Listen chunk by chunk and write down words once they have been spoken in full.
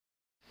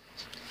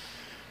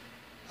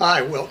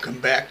Hi,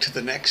 welcome back to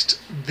the next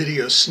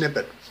video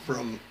snippet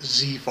from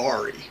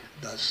Z-fari,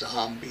 the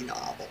zombie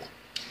novel.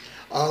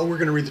 We're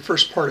going to read the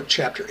first part of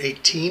chapter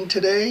 18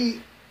 today,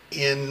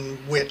 in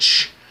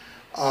which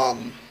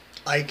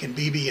Ike and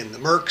Bibi and the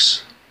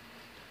Mercs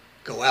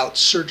go out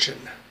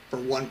searching for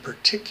one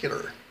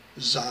particular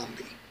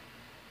zombie.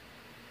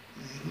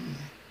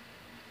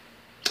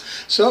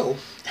 So,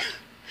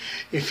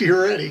 if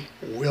you're ready,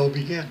 we'll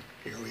begin.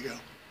 Here we go.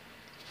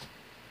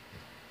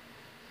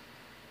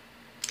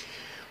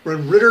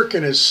 When Ritter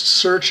and his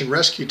search and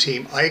rescue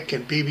team, Ike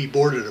and Bibi,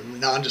 boarded a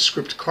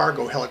nondescript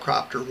cargo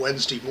helicopter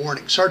Wednesday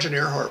morning, Sergeant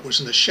Earhart was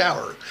in the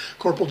shower.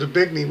 Corporal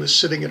DeBigny was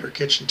sitting at her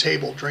kitchen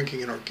table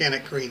drinking an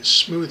organic green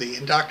smoothie,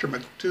 and Dr.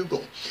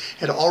 McDougall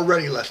had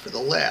already left for the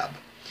lab.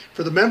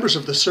 For the members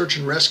of the search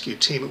and rescue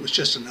team, it was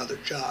just another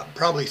job,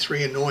 probably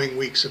 3 annoying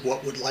weeks of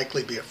what would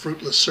likely be a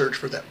fruitless search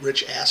for that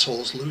rich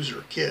asshole's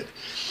loser kid.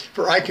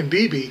 For Ike and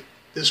Bibi,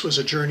 this was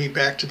a journey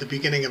back to the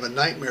beginning of a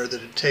nightmare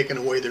that had taken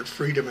away their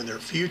freedom and their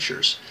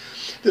futures.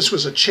 This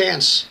was a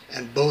chance,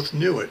 and both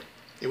knew it.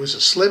 It was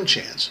a slim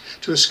chance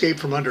to escape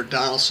from under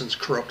Donaldson's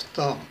corrupt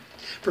thumb.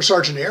 For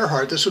Sergeant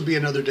Earhart, this would be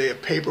another day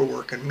of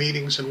paperwork and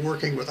meetings and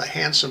working with a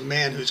handsome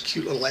man whose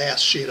cute little ass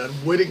she had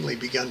unwittingly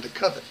begun to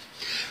covet.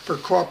 For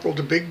Corporal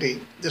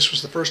DeBigny, this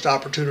was the first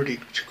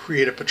opportunity to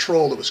create a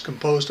patrol that was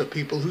composed of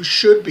people who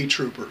should be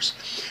troopers,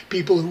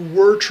 people who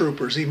were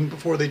troopers even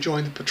before they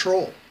joined the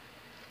patrol.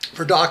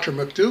 For Dr.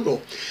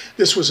 McDougall,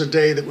 this was a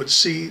day that would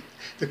see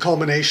the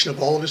culmination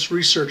of all of his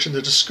research and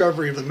the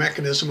discovery of the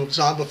mechanism of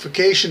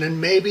zombification,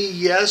 and maybe,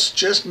 yes,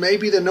 just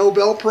maybe, the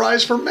Nobel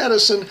Prize for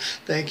Medicine.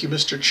 Thank you,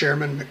 Mr.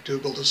 Chairman.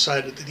 McDougall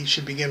decided that he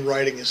should begin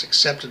writing his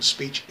acceptance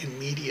speech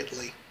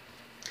immediately.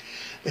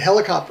 The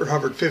helicopter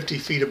hovered 50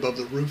 feet above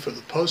the roof of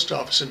the post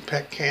office in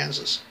Peck,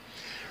 Kansas.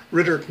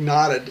 Ritter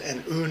nodded,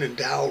 and Un and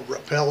Dow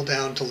rappelled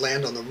down to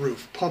land on the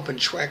roof. Pump and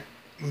Schweck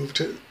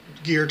moved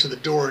gear to the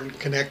door and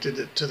connected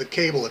it to the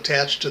cable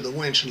attached to the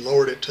winch and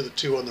lowered it to the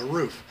 2 on the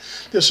roof.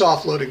 This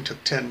offloading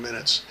took 10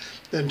 minutes.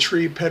 Then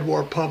Tree,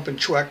 Pedwar, Pump, and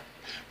Schweck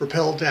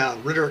rappelled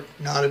down. Ritter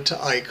nodded to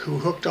Ike, who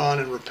hooked on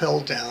and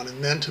rappelled down,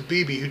 and then to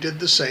Bibi, who did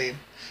the same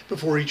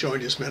before he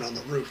joined his men on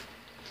the roof.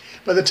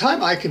 By the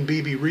time Ike and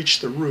Bibi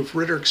reached the roof,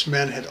 Ritter's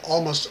men had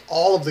almost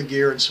all of the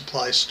gear and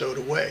supplies stowed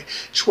away.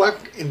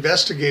 Schweck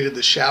investigated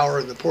the shower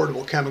and the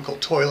portable chemical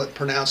toilet and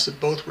pronounced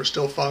that both were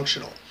still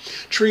functional.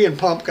 Tree and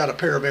Pump got a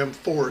pair of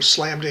M4s,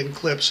 slammed in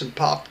clips, and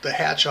popped the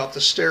hatch off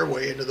the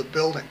stairway into the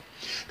building.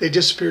 They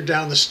disappeared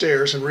down the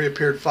stairs and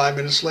reappeared 5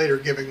 minutes later,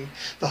 giving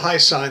the high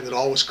sign that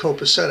all was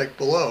copacetic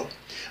below.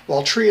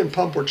 While Tree and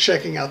Pump were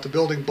checking out the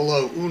building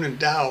below, Un and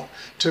Dow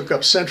took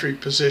up sentry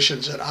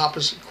positions at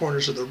opposite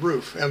corners of the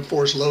roof,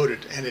 M4s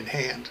loaded and in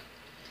hand.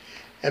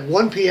 At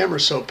 1 p.m. or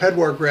so,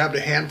 Pedwar grabbed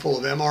a handful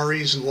of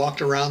MREs and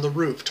walked around the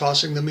roof,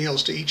 tossing the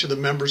meals to each of the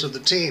members of the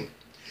team.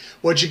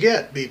 "What'd you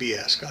get?" Bibi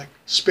asked.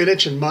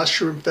 "Spinach and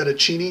mushroom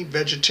fettuccine,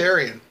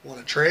 vegetarian. Want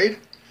to trade?"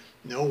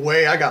 "No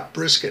way, I got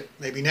brisket.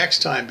 Maybe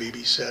next time,"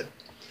 Bibi said.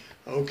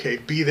 "Okay,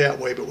 be that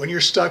way, but when you're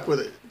stuck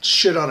with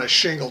shit on a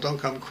shingle, don't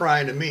come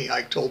crying to me,"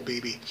 Ike told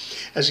Bibi,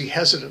 as he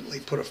hesitantly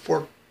put a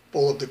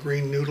forkful of the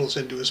green noodles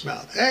into his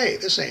mouth. "Hey,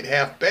 this ain't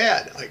half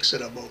bad," Ike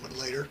said a moment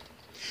later.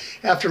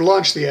 After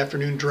lunch, the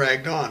afternoon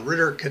dragged on.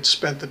 Ritter had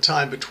spent the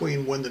time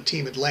between when the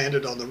team had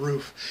landed on the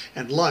roof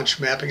and lunch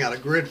mapping out a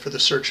grid for the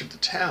search of the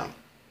town.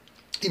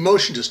 He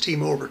motioned his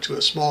team over to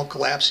a small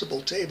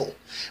collapsible table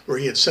where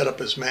he had set up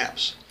his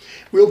maps.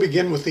 "We'll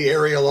begin with the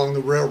area along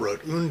the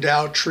railroad. Un,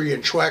 Dow, Tree,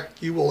 and Schweck,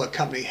 you will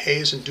accompany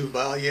Hayes and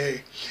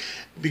Duvalier.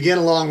 Begin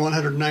along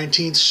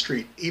 119th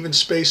Street, even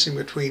spacing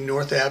between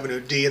North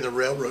Avenue D and the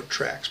railroad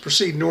tracks.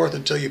 Proceed north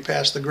until you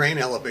pass the grain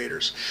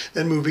elevators.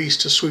 Then move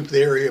east to sweep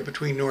the area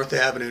between North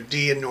Avenue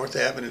D and North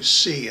Avenue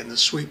C, and then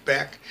sweep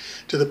back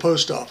to the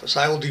post office.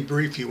 I will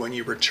debrief you when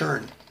you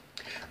return."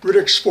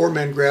 Ritter's 4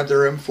 men grabbed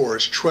their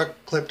M4s. Schweck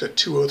clipped a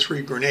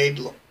 .203 grenade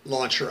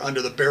launcher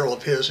under the barrel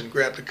of his and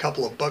grabbed a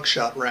couple of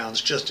buckshot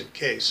rounds just in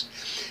case,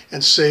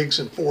 and SIGs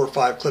and 4 or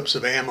 5 clips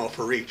of ammo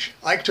for each.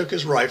 Ike took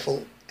his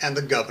rifle and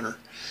the governor,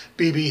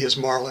 Bibi his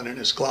Marlin and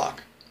his Glock.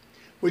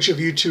 "Which of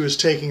you 2 is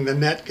taking the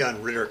net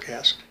gun?" Ritter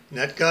asked.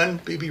 "Net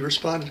gun?" Bibi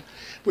responded.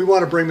 "We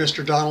want to bring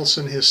Mr.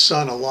 Donaldson, his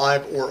son,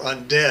 alive or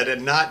undead,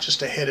 and not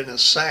just a head in a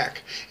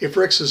sack. If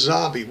Rick's a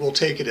zombie, we'll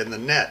take it in the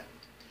net."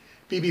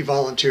 Bibi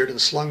volunteered and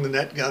slung the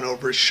net gun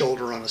over his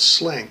shoulder on a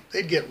sling.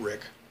 They'd get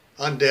Rick,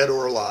 undead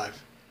or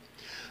alive.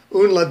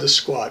 Un led the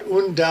squad.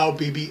 Un, Dow,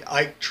 Bibi,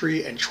 Ike,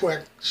 Tree, and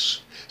Schweck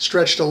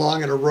stretched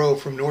along in a row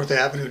from North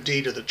Avenue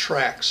D to the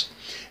tracks.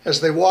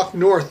 As they walked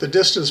north, the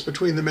distance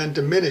between the men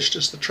diminished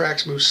as the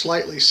tracks moved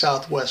slightly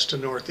southwest to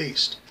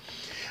northeast.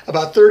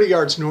 About 30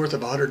 yards north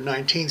of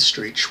 119th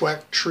Street,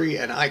 Schweck, Tree,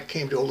 and Ike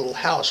came to a little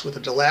house with a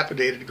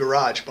dilapidated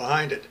garage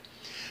behind it.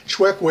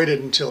 Schweck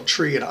waited until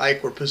Tree and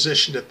Ike were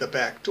positioned at the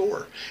back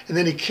door, and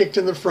then he kicked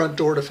in the front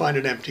door to find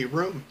an empty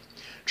room.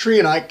 Tree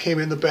and Ike came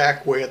in the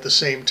back way at the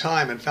same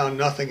time and found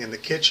nothing in the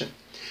kitchen.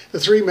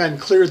 The 3 men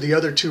cleared the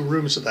other 2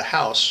 rooms of the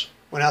house,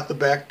 went out the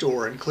back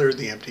door, and cleared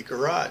the empty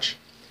garage.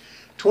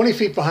 20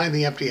 feet behind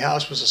the empty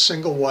house was a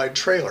single wide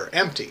trailer,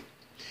 empty.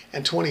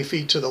 and 20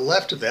 feet to the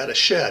left of that, a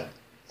shed,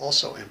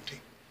 also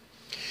empty.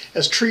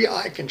 As Tree,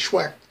 Ike, and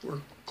Schweck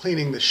were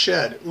cleaning the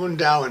shed, Un,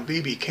 Dow, and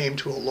Bibi came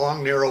to a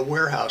long, narrow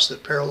warehouse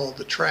that paralleled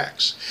the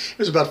tracks. It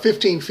was about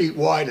 15 feet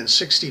wide and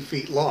 60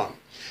 feet long.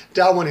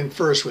 Dow went in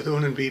first with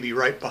Un and Bibi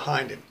right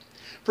behind him.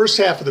 First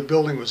half of the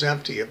building was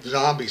empty of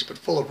zombies, but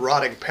full of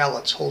rotting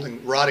pallets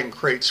holding rotting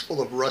crates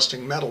full of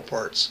rusting metal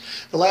parts.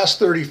 The last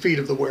 30 feet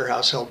of the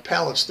warehouse held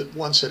pallets that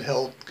once had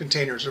held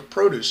containers of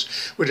produce,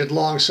 which had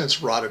long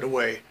since rotted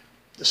away.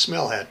 The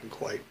smell hadn't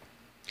quite.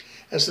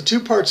 As the two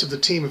parts of the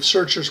team of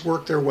searchers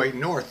worked their way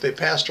north, they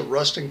passed a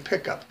rusting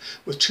pickup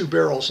with 2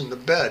 barrels in the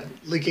bed,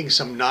 leaking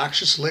some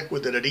noxious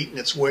liquid that had eaten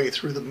its way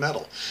through the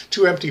metal,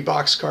 2 empty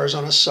boxcars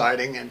on a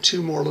siding, and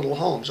 2 more little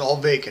homes, all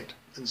vacant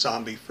and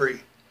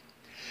zombie-free.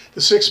 The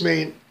 6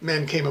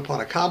 men came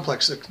upon a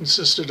complex that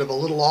consisted of a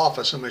little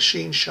office, a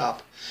machine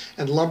shop,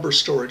 and lumber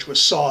storage with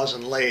saws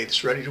and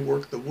lathes ready to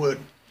work the wood.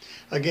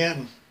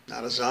 Again,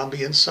 not a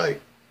zombie in sight.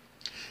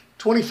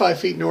 25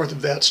 feet north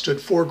of that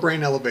stood 4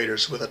 grain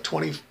elevators with a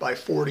 20 by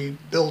 40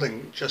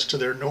 building just to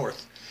their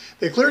north.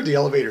 They cleared the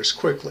elevators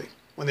quickly.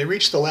 When they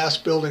reached the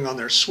last building on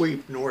their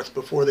sweep north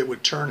before they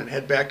would turn and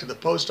head back to the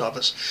post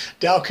office,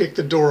 Dow kicked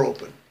the door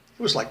open.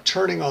 It was like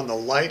turning on the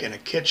light in a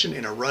kitchen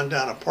in a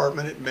rundown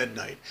apartment at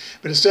midnight.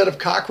 But instead of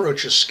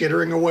cockroaches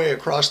skittering away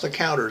across the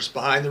counters,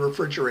 behind the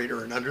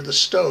refrigerator, and under the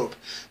stove,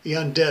 the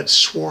undead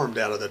swarmed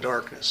out of the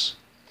darkness.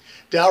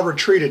 Dow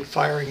retreated,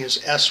 firing his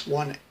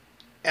S1F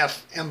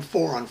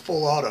M4 on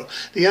full auto.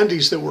 The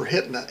undies that were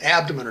hit in the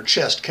abdomen or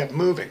chest kept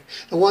moving.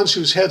 The ones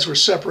whose heads were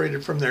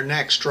separated from their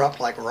necks dropped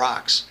like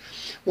rocks.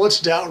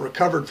 Once Dow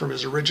recovered from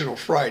his original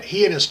fright,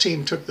 he and his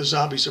team took the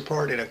zombies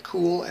apart in a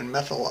cool and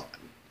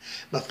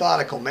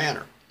methodical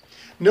manner.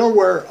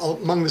 Nowhere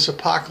among this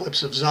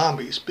apocalypse of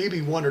zombies,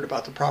 Bibi wondered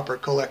about the proper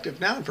collective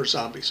noun for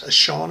zombies. A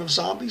Shaun of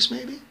zombies,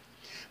 maybe?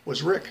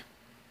 Was Rick.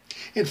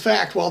 In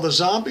fact, while the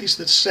zombies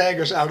that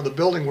staggered out of the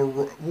building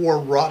wore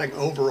rotting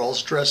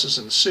overalls, dresses,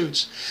 and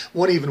suits,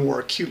 one even wore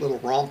a cute little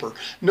romper,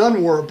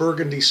 none wore a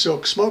burgundy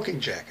silk smoking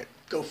jacket.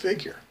 Go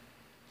figure.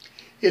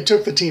 It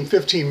took the team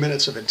 15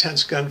 minutes of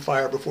intense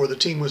gunfire before the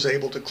team was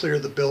able to clear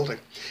the building.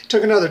 It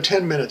took another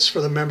 10 minutes for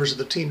the members of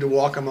the team to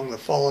walk among the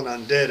fallen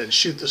undead and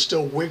shoot the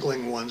still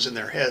wiggling ones in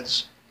their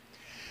heads.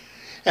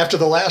 After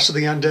the last of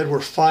the undead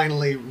were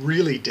finally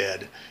really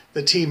dead,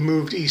 the team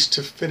moved east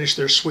to finish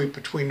their sweep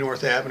between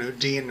North Avenue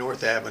D and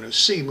North Avenue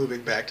C,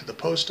 moving back to the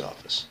post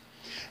office.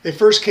 They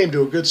first came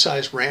to a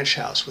good-sized ranch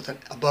house with an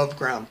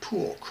above-ground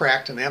pool,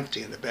 cracked and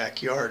empty in the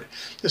backyard.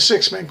 The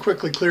 6 men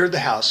quickly cleared the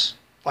house,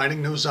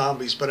 finding no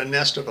zombies but a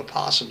nest of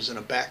opossums in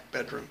a back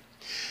bedroom.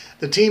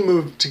 The team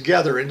moved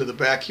together into the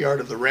backyard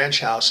of the ranch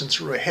house and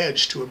through a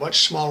hedge to a much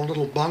smaller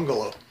little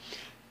bungalow.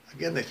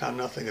 Again, they found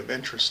nothing of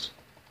interest.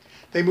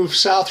 They moved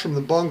south from the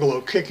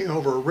bungalow, kicking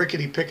over a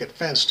rickety picket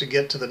fence to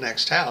get to the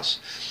next house.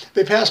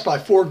 They passed by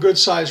 4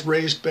 good-sized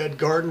raised bed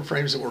garden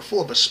frames that were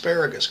full of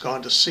asparagus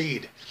gone to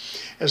seed.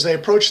 As they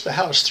approached the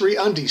house, 3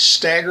 undies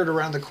staggered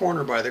around the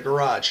corner by the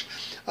garage.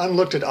 Un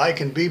looked at Ike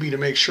and Bibi to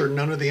make sure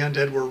none of the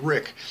undead were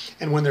Rick,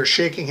 and when their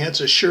shaking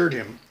heads assured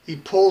him, he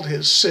pulled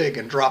his cig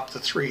and dropped the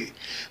 3,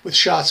 with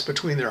shots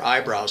between their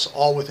eyebrows,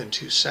 all within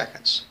 2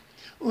 seconds.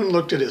 Un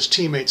looked at his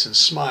teammates and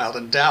smiled,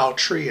 and Dow,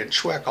 Tree, and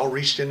Schweck all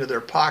reached into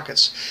their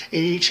pockets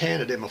and each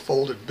handed him a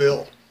folded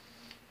bill.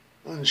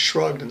 Un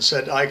shrugged and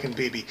said to Ike and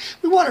Bibi,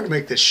 "We wanted to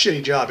make this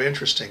shitty job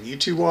interesting. You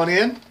 2 want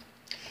in?"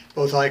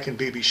 Both Ike and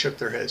Bibi shook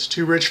their heads.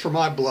 "Too rich for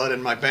my blood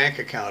and my bank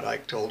account,"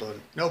 Ike told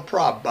Un. "No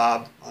prob,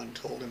 Bob," Un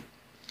told him.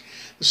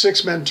 The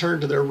 6 men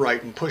turned to their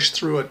right and pushed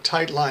through a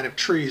tight line of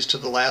trees to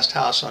the last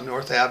house on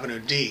North Avenue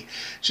D,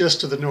 just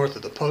to the north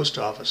of the post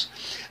office.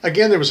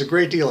 Again, there was a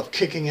great deal of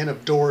kicking in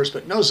of doors,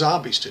 but no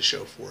zombies to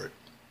show for it.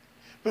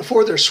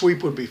 Before their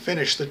sweep would be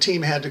finished, the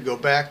team had to go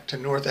back to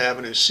North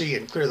Avenue C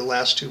and clear the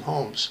last 2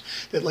 homes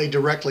that lay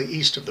directly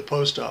east of the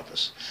post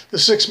office. The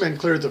 6 men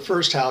cleared the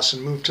first house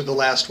and moved to the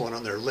last one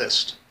on their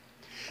list.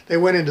 They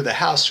went into the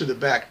house through the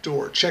back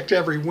door, checked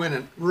every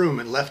room,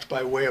 and left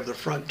by way of the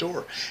front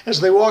door. As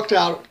they walked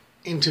out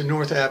into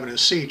North Avenue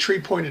C, Tree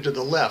pointed to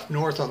the left,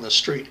 north on the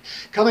street.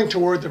 Coming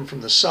toward them from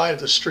the side of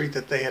the street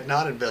that they had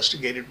not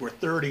investigated were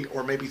 30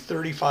 or maybe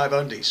 35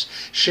 undies,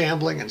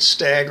 shambling and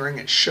staggering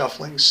and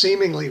shuffling,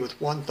 seemingly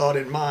with one thought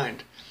in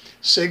mind.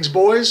 "Cigs,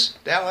 boys?"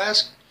 Dow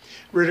asked.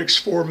 Riddick's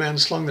 4 men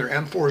slung their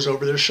M4s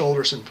over their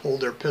shoulders and pulled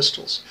their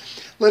pistols.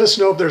 "Let us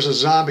know if there's a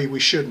zombie we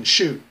shouldn't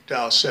shoot,"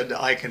 Dow said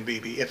to Ike and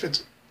Bibi. "If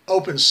it's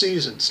open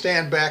season,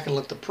 stand back and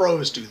let the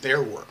pros do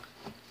their work."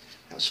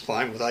 That was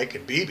fine with Ike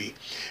and Bibi.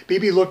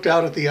 Bibi looked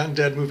out at the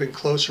undead moving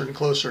closer and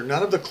closer.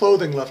 None of the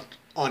clothing left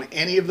on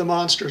any of the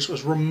monsters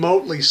was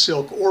remotely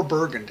silk or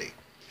burgundy.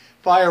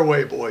 "Fire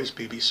away, boys,"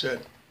 Bibi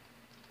said.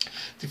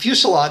 The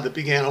fusillade that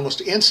began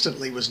almost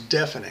instantly was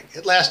deafening.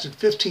 It lasted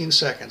 15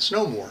 seconds,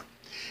 no more.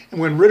 And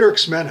when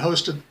Riddick's men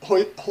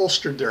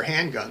holstered their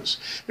handguns,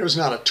 there was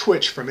not a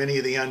twitch from any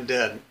of the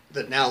undead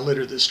that now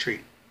littered the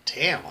street.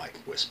 "Damn," Ike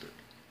whispered.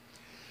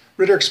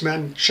 Riddick's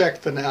men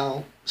checked the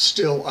now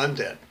still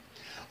undead.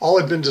 All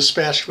had been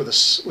dispatched with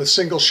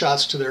single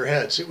shots to their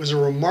heads. It was a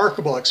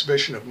remarkable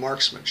exhibition of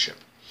marksmanship.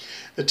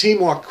 The team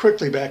walked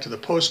quickly back to the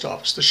post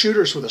office, the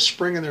shooters with a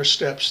spring in their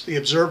steps, the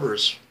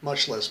observers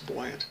much less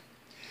buoyant.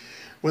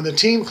 When the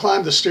team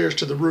climbed the stairs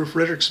to the roof,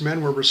 Riddick's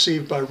men were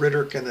received by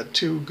Riddick and the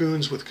two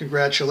goons with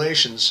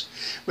congratulations,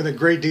 with a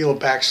great deal of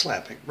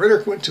backslapping.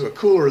 Riddick went to a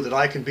cooler that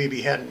Ike and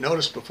Beebe hadn't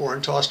noticed before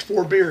and tossed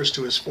 4 beers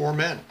to his 4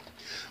 men.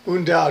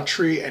 Undao,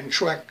 Tree, and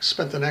Schweck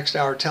spent the next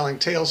hour telling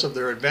tales of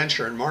their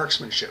adventure and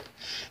marksmanship.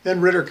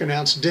 Then Riddick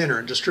announced dinner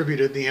and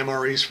distributed the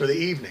MREs for the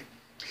evening.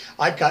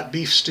 Ike got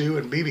beef stew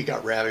and Beebe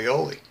got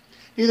ravioli.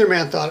 Neither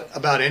man thought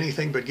about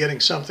anything but getting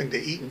something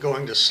to eat and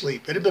going to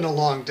sleep. It had been a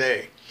long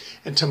day,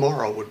 and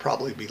tomorrow would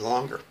probably be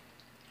longer.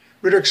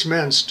 Riddick's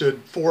men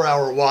stood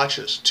 4-hour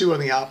watches, 2 on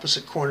the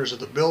opposite corners of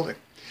the building.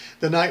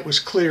 The night was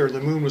clear and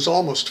the moon was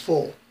almost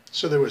full,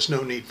 so there was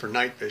no need for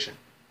night vision.